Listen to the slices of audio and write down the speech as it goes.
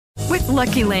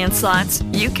Lucky Land Slots,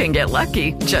 you can get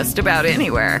lucky just about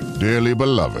anywhere. Dearly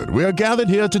beloved, we are gathered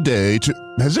here today to...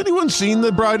 Has anyone seen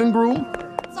the bride and groom?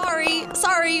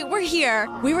 Sorry, we're here.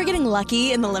 We were getting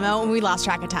lucky in the limo and we lost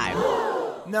track of time.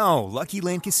 No, Lucky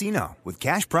Land Casino, with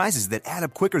cash prizes that add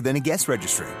up quicker than a guest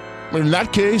registry. In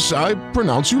that case, I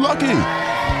pronounce you lucky.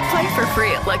 Play for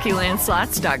free at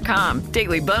LuckyLandSlots.com.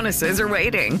 Daily bonuses are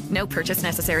waiting. No purchase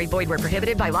necessary. Void where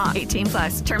prohibited by law.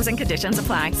 18+. Terms and conditions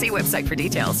apply. See website for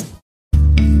details.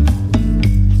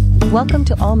 Welcome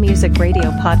to All Music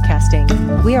Radio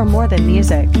Podcasting. We are more than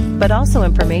music, but also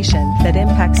information that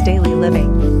impacts daily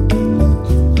living.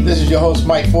 This is your host,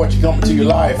 Mike Fortune, coming to you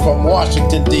live from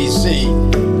Washington, D.C.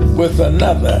 with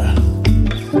another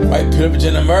White Privilege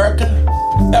in America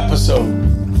episode.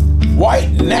 White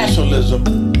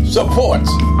nationalism supports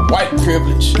white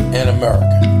privilege in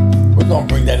America. We're going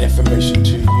to bring that information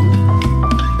to you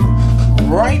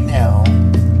right now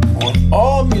on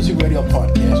All Music Radio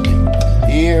Podcasting.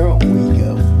 Here we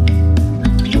go.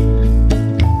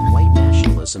 White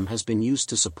nationalism has been used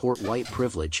to support white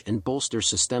privilege and bolster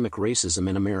systemic racism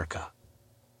in America.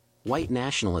 White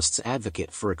nationalists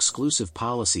advocate for exclusive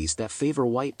policies that favor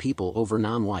white people over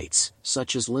non-whites,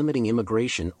 such as limiting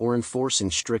immigration or enforcing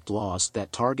strict laws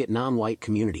that target non-white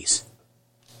communities.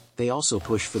 They also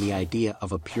push for the idea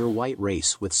of a pure white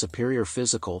race with superior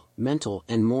physical, mental,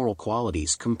 and moral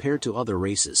qualities compared to other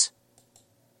races.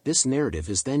 This narrative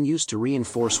is then used to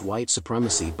reinforce white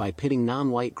supremacy by pitting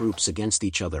non-white groups against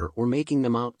each other or making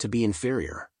them out to be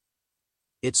inferior.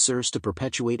 It serves to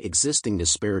perpetuate existing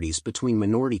disparities between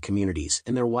minority communities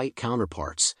and their white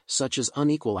counterparts, such as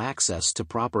unequal access to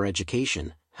proper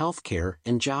education, healthcare,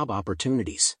 and job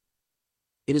opportunities.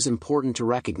 It is important to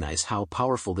recognize how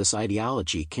powerful this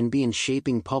ideology can be in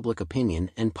shaping public opinion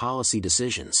and policy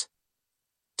decisions.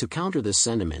 To counter this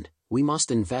sentiment, we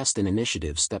must invest in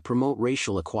initiatives that promote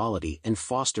racial equality and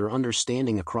foster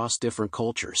understanding across different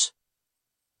cultures.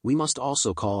 We must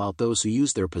also call out those who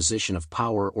use their position of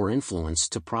power or influence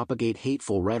to propagate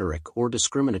hateful rhetoric or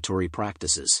discriminatory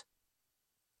practices.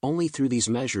 Only through these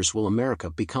measures will America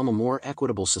become a more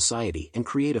equitable society and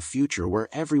create a future where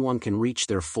everyone can reach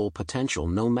their full potential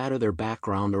no matter their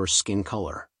background or skin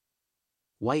color.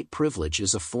 White privilege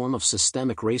is a form of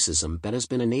systemic racism that has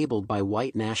been enabled by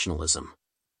white nationalism.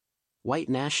 White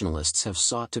nationalists have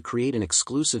sought to create an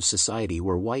exclusive society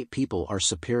where white people are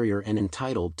superior and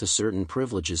entitled to certain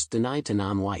privileges denied to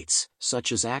non-whites,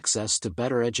 such as access to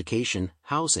better education,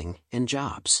 housing, and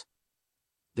jobs.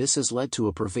 This has led to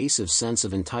a pervasive sense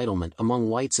of entitlement among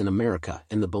whites in America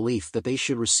and the belief that they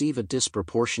should receive a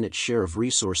disproportionate share of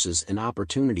resources and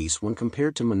opportunities when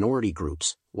compared to minority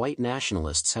groups. White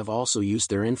nationalists have also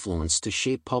used their influence to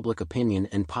shape public opinion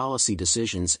and policy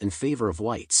decisions in favor of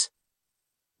whites.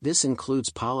 This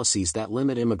includes policies that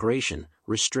limit immigration,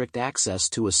 restrict access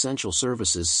to essential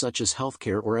services such as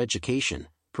healthcare or education,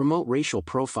 promote racial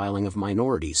profiling of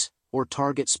minorities, or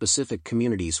target specific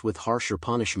communities with harsher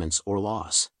punishments or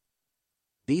laws.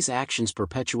 These actions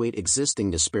perpetuate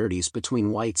existing disparities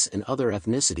between whites and other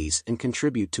ethnicities and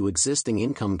contribute to existing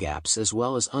income gaps as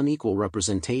well as unequal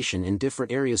representation in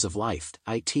different areas of life.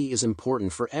 It is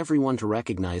important for everyone to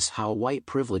recognize how white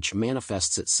privilege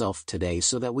manifests itself today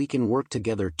so that we can work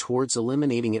together towards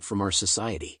eliminating it from our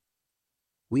society.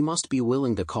 We must be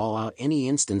willing to call out any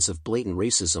instance of blatant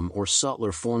racism or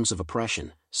subtler forms of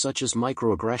oppression, such as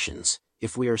microaggressions,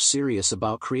 if we are serious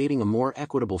about creating a more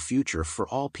equitable future for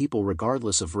all people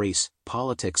regardless of race.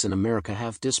 Politics in America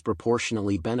have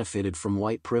disproportionately benefited from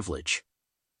white privilege.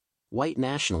 White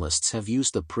nationalists have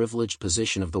used the privileged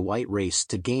position of the white race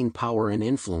to gain power and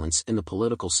influence in the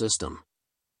political system.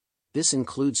 This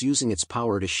includes using its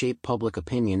power to shape public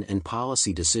opinion and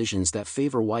policy decisions that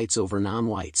favor whites over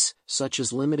non-whites, such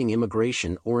as limiting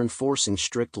immigration or enforcing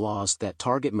strict laws that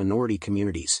target minority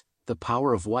communities. The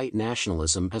power of white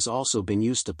nationalism has also been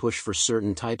used to push for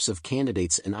certain types of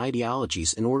candidates and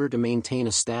ideologies in order to maintain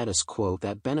a status quo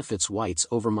that benefits whites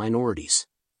over minorities.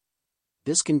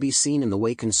 This can be seen in the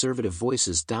way conservative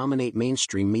voices dominate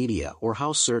mainstream media or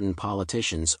how certain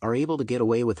politicians are able to get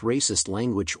away with racist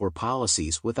language or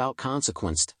policies without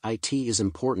consequence. It is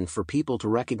important for people to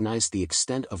recognize the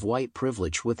extent of white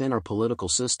privilege within our political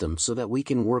system so that we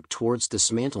can work towards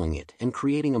dismantling it and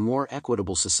creating a more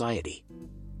equitable society.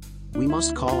 We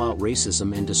must call out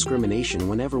racism and discrimination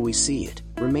whenever we see it,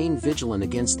 remain vigilant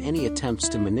against any attempts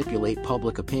to manipulate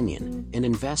public opinion, and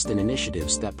invest in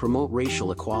initiatives that promote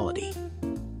racial equality.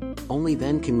 Only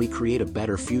then can we create a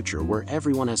better future where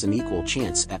everyone has an equal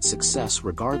chance at success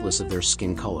regardless of their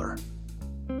skin color.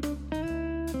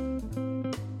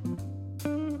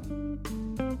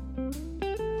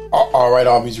 All right,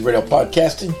 All Music Radio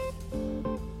Podcasting.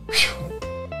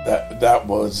 That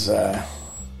was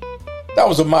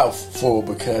a mouthful,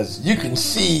 because you can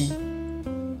see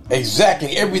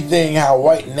exactly everything how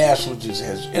white nationalism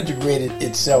has integrated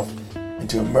itself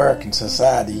into American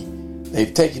society.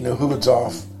 They've taken the hoods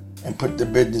off and put the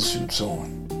business suits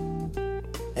on.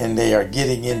 And they are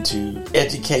getting into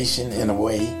education in a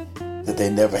way that they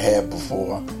never had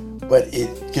before. But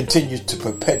it continues to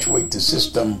perpetuate the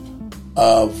system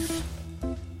of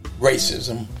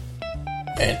racism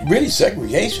and really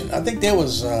segregation. I think there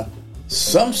was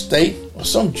some state or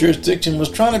some jurisdiction was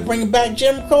trying to bring back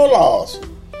Jim Crow laws.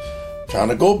 Trying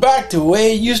to go back to where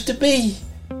it used to be,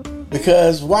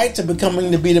 because whites are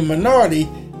becoming to be the minority,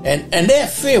 and they're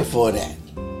fearful of that.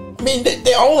 I mean,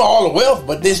 they own all the wealth,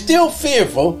 but they're still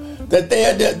fearful that they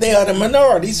are the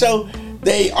minority. So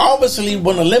they obviously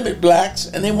want to limit blacks,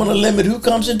 and they want to limit who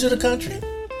comes into the country.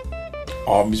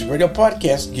 All Music Radio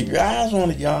Podcast, keep your eyes on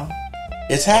it, y'all.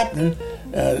 It's happening.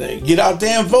 Get out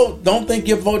there and vote. Don't think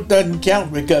your vote doesn't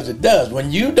count, because it does.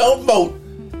 When you don't vote,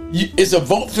 it's a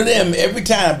vote for them every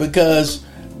time, because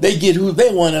they get who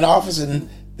they want in office, and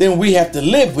then we have to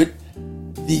live with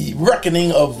the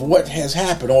reckoning of what has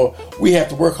happened, or we have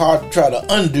to work hard to try to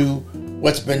undo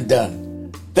what's been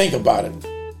done. Think about it.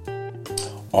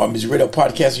 All Music Radio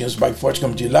Podcast, your host Mike Fortune,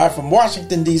 coming to you live from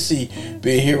Washington, D.C.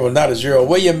 Be a hero, not a zero.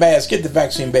 Wear your mask, get the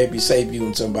vaccine, baby, save you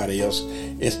and somebody else.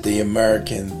 It's the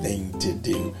American thing to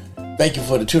do. Thank you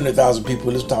for the 200,000 people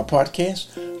who listen to our podcast.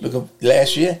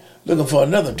 Last year, looking for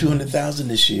another 200,000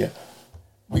 this year.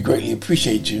 We greatly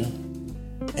appreciate you.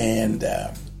 And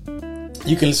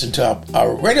you can listen to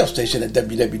our radio station at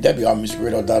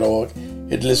www.allmusicradio.org.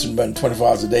 Hit the listen button 24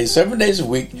 hours a day, 7 days a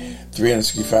week,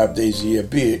 365 days a year.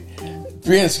 Be it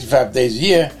 365 days a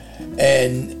year.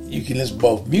 And you can listen to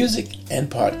both music and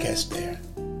podcasts there.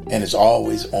 And it's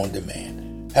always on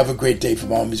demand. Have a great day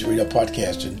from All Music Radio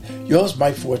Podcasting. Your host,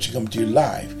 Mike Fortune, coming to you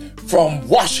live from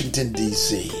Washington,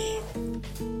 D.C.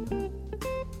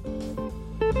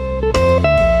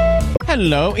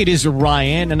 Hello, it is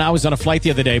Ryan, and I was on a flight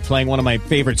the other day playing one of my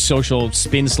favorite social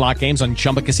spin slot games on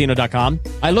ChumbaCasino.com.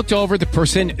 I looked over at the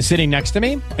person sitting next to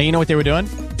me, and you know what they were doing?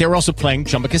 They were also playing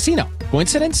Chumba Casino.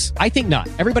 Coincidence? I think not.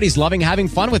 Everybody's loving having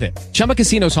fun with it. Chumba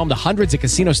Casino is home to hundreds of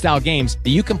casino-style games that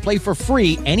you can play for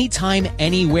free anytime,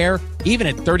 anywhere, even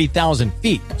at 30,000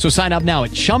 feet. So sign up now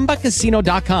at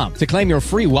ChumbaCasino.com to claim your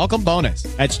free welcome bonus.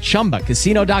 That's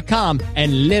ChumbaCasino.com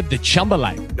and live the Chumba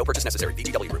life. No purchase necessary.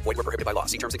 VGW. Void where prohibited by law.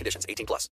 See terms and conditions. 18+.